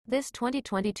This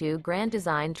 2022 Grand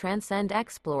Design Transcend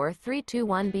Xplor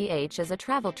 321BH is a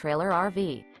travel trailer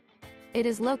RV. It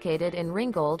is located in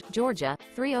Ringgold, Georgia,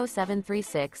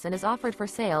 30736 and is offered for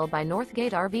sale by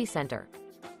Northgate RV Center.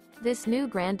 This new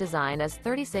Grand Design is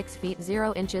 36 feet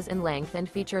 0 inches in length and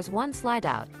features one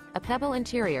slide-out, a PEBBLE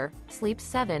interior, sleeps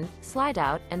 7,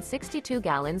 slide-out, and 62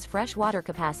 gallons fresh water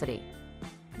capacity.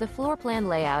 The floor plan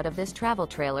layout of this travel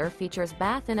trailer features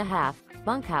bath and a half,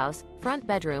 bunkhouse, front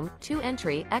bedroom, 2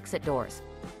 entry/exit doors.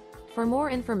 For more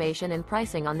information and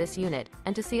pricing on this unit,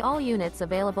 and to see all units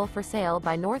available for sale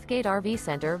by Northgate RV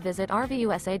Center, visit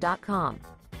RVUSA.com.